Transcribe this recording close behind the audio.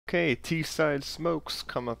Okay, T-side smokes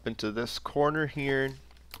come up into this corner here,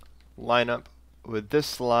 line up with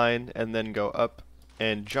this line, and then go up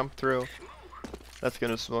and jump through. That's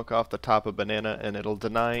going to smoke off the top of banana, and it'll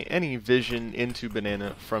deny any vision into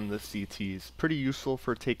banana from the CTs. Pretty useful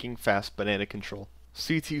for taking fast banana control.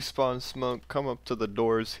 CT spawn smoke, come up to the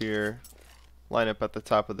doors here, line up at the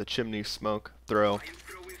top of the chimney, smoke, throw.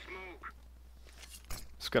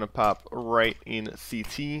 It's going to pop right in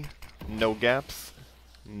CT, no gaps,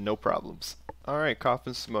 no problems. Alright,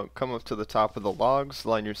 coffin smoke, come up to the top of the logs,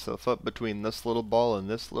 line yourself up between this little ball and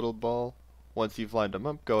this little ball. Once you've lined them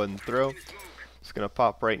up, go ahead and throw. It's going to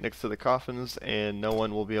pop right next to the coffins, and no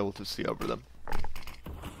one will be able to see over them.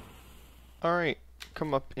 Alright,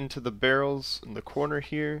 come up into the barrels in the corner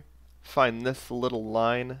here, find this little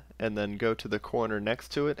line, and then go to the corner next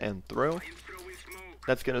to it and throw.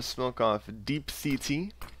 That's going to smoke off deep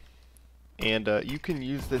CT, and you can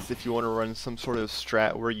use this if you want to run some sort of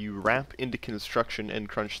strat where you wrap into construction and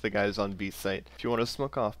crunch the guys on B site. If you want to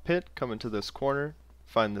smoke off pit, come into this corner,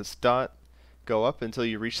 find this dot, go up until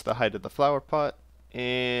you reach the height of the flower pot,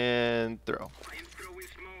 and throw.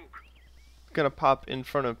 Gonna pop in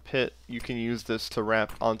front of pit. You can use this to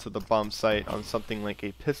wrap onto the bomb site on something like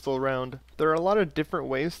a pistol round. There are a lot of different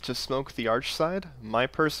ways to smoke the arch side. My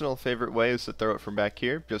personal favorite way is to throw it from back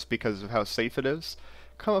here, just because of how safe it is.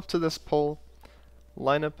 Come up to this pole,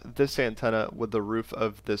 line up this antenna with the roof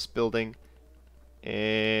of this building,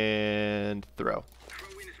 and throw.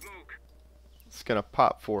 It's gonna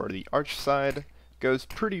pop for the arch side. Goes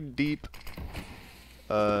pretty deep.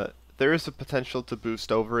 There is a potential to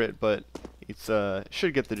boost over it, but it's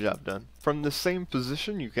should get the job done. From the same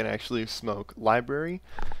position, you can actually smoke library.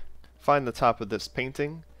 Find the top of this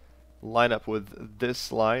painting, line up with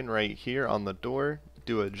this line right here on the door,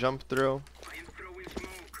 do a jump throw.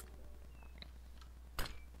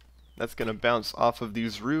 That's gonna bounce off of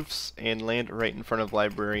these roofs and land right in front of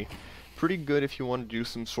library. Pretty good if you want to do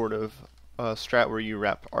some sort of strat where you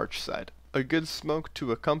wrap arch side. A good smoke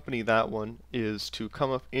to accompany that one is to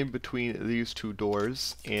come up in between these two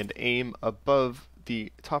doors and aim above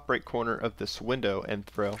the top right corner of this window and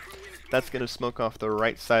throw. That's going to smoke off the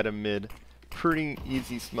right side of mid. Pretty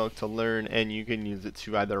easy smoke to learn, and you can use it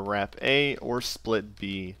to either wrap A or split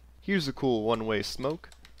B. Here's a cool one-way smoke.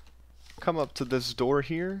 Come up to this door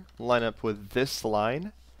here, line up with this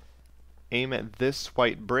line, aim at this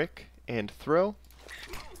white brick, and throw.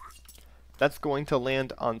 That's going to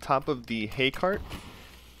land on top of the hay cart,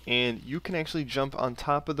 and you can actually jump on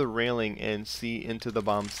top of the railing and see into the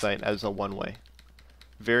bomb site as a one-way.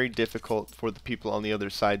 Very difficult for the people on the other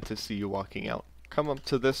side to see you walking out. Come up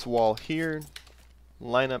to this wall here,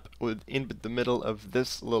 line up in the middle of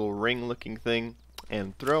this little ring looking thing,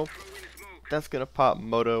 and throw. That's going to pop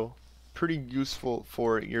moto. Pretty useful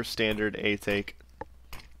for your standard A take.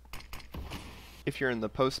 If you're in the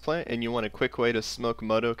post plant and you want a quick way to smoke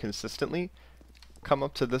moto consistently, come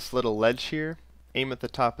up to this little ledge here, aim at the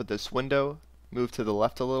top of this window, move to the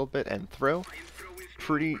left a little bit, and throw.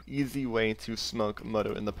 Pretty easy way to smoke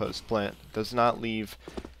moto in the post plant. Does not leave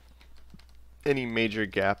any major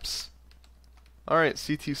gaps. Alright,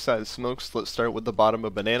 CT side smokes. Let's start with the bottom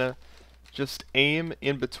of banana. Just aim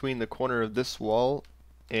in between the corner of this wall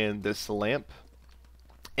and this lamp.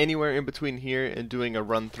 Anywhere in between here and doing a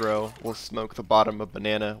run throw will smoke the bottom of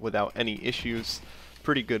banana without any issues.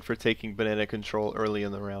 Pretty good for taking banana control early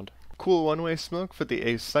in the round. Cool one-way smoke for the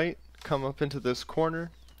A site. Come up into this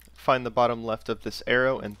corner, find the bottom left of this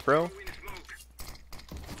arrow and throw.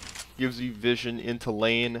 Gives you vision into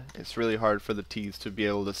lane. It's really hard for the T's to be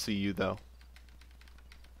able to see you though.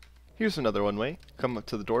 Here's another one-way. Come up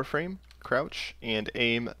to the door frame, crouch, and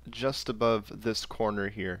aim just above this corner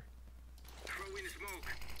here.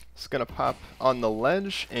 It's gonna pop on the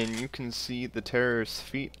ledge, and you can see the terrorist's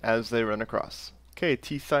feet as they run across. Okay,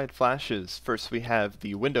 T-side flashes. First we have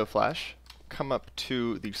the window flash. Come up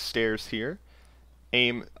to the stairs here,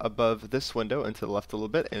 aim above this window and to the left a little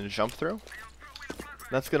bit, and jump throw.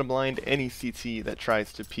 That's gonna blind any CT that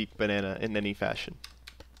tries to peek banana in any fashion.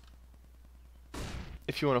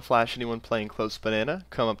 If you want to flash anyone playing close banana,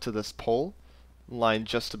 come up to this pole, line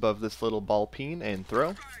just above this little ball peen, and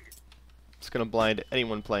throw. It's going to blind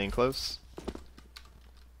anyone playing close.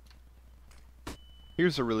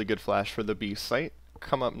 Here's a really good flash for the B site.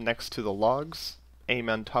 Come up next to the logs, aim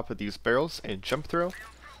on top of these barrels, and jump throw.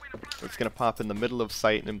 It's going to pop in the middle of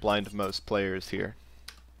sight and blind most players here.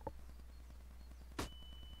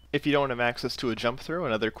 If you don't have access to a jump throw,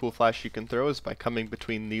 another cool flash you can throw is by coming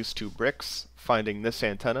between these two bricks, finding this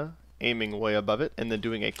antenna, aiming way above it, and then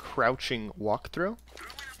doing a crouching walk throw.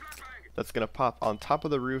 That's going to pop on top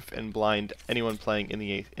of the roof and blind anyone playing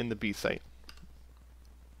in the B site.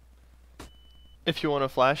 If you want to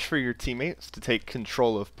flash for your teammates to take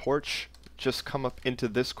control of porch, just come up into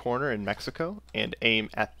this corner in Mexico and aim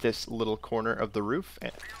at this little corner of the roof.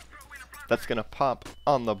 And that's going to pop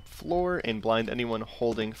on the floor and blind anyone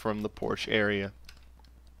holding from the porch area.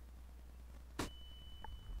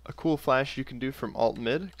 A cool flash you can do from alt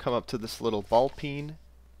mid, come up to this little ball peen,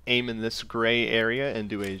 aim in this gray area and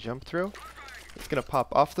do a jump throw. It's going to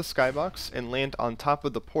pop off the skybox and land on top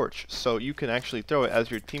of the porch, so you can actually throw it as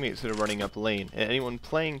your teammates are running up lane, and anyone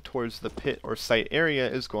playing towards the pit or site area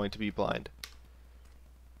is going to be blind.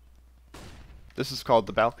 This is called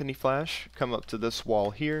the balcony flash. Come up to this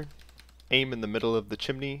wall here, aim in the middle of the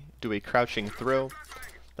chimney, do a crouching throw.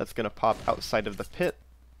 That's going to pop outside of the pit,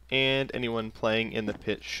 and anyone playing in the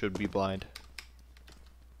pit should be blind.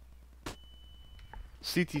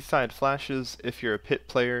 CT side flashes, if you're a pit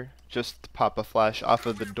player, just pop a flash off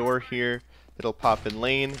of the door here. It'll pop in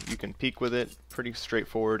lane, you can peek with it, pretty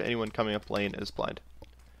straightforward. Anyone coming up lane is blind.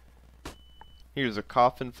 Here's a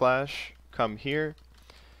coffin flash, come here,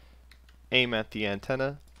 aim at the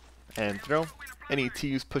antenna, and throw. Any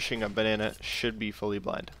T's pushing a banana should be fully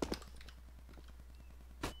blind.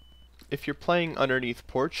 If you're playing underneath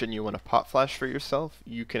porch and you want to pop flash for yourself,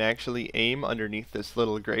 you can actually aim underneath this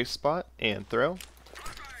little gray spot and throw.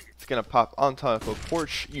 It's going to pop on top of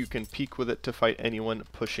porch. You can peek with it to fight anyone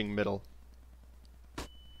pushing middle.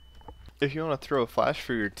 If you want to throw a flash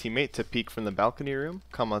for your teammate to peek from the balcony room,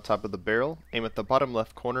 come on top of the barrel, aim at the bottom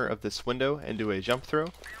left corner of this window and do a jump throw.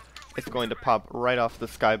 It's going to pop right off the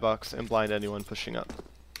skybox and blind anyone pushing up.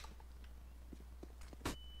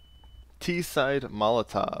 Side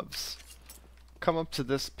Molotovs. Come up to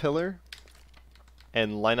this pillar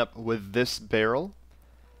and line up with this barrel,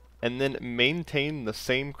 and then maintain the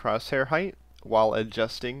same crosshair height while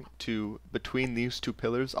adjusting to between these two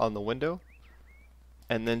pillars on the window,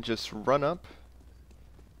 and then just run up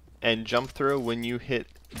and jump throw when you hit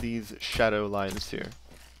these shadow lines here.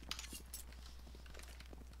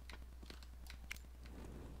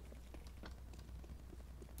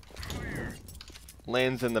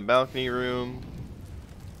 Lands in the balcony room.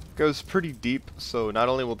 Goes pretty deep, so not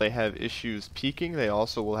only will they have issues peeking, they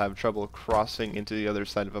also will have trouble crossing into the other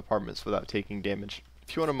side of apartments without taking damage.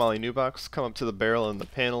 If you want to molly new box, come up to the barrel in the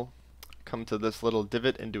panel, come to this little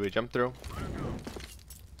divot and do a jump throw.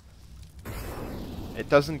 It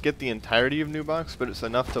doesn't get the entirety of new box, but it's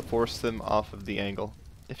enough to force them off of the angle.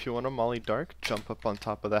 If you want to molly dark, jump up on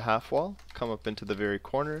top of the half wall, come up into the very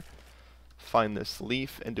corner, find this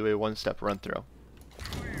leaf and do a one-step run throw.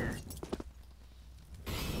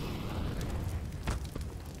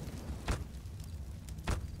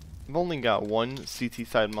 I've only got one CT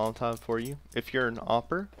side Molotov for you. If you're an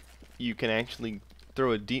opper, you can actually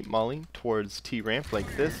throw a deep molly towards T ramp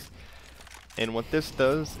like this. And what this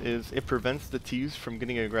does is it prevents the T's from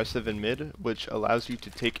getting aggressive in mid, which allows you to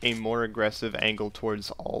take a more aggressive angle towards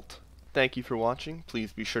alt. Thank you for watching.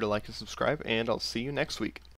 Please be sure to like and subscribe, and I'll see you next week.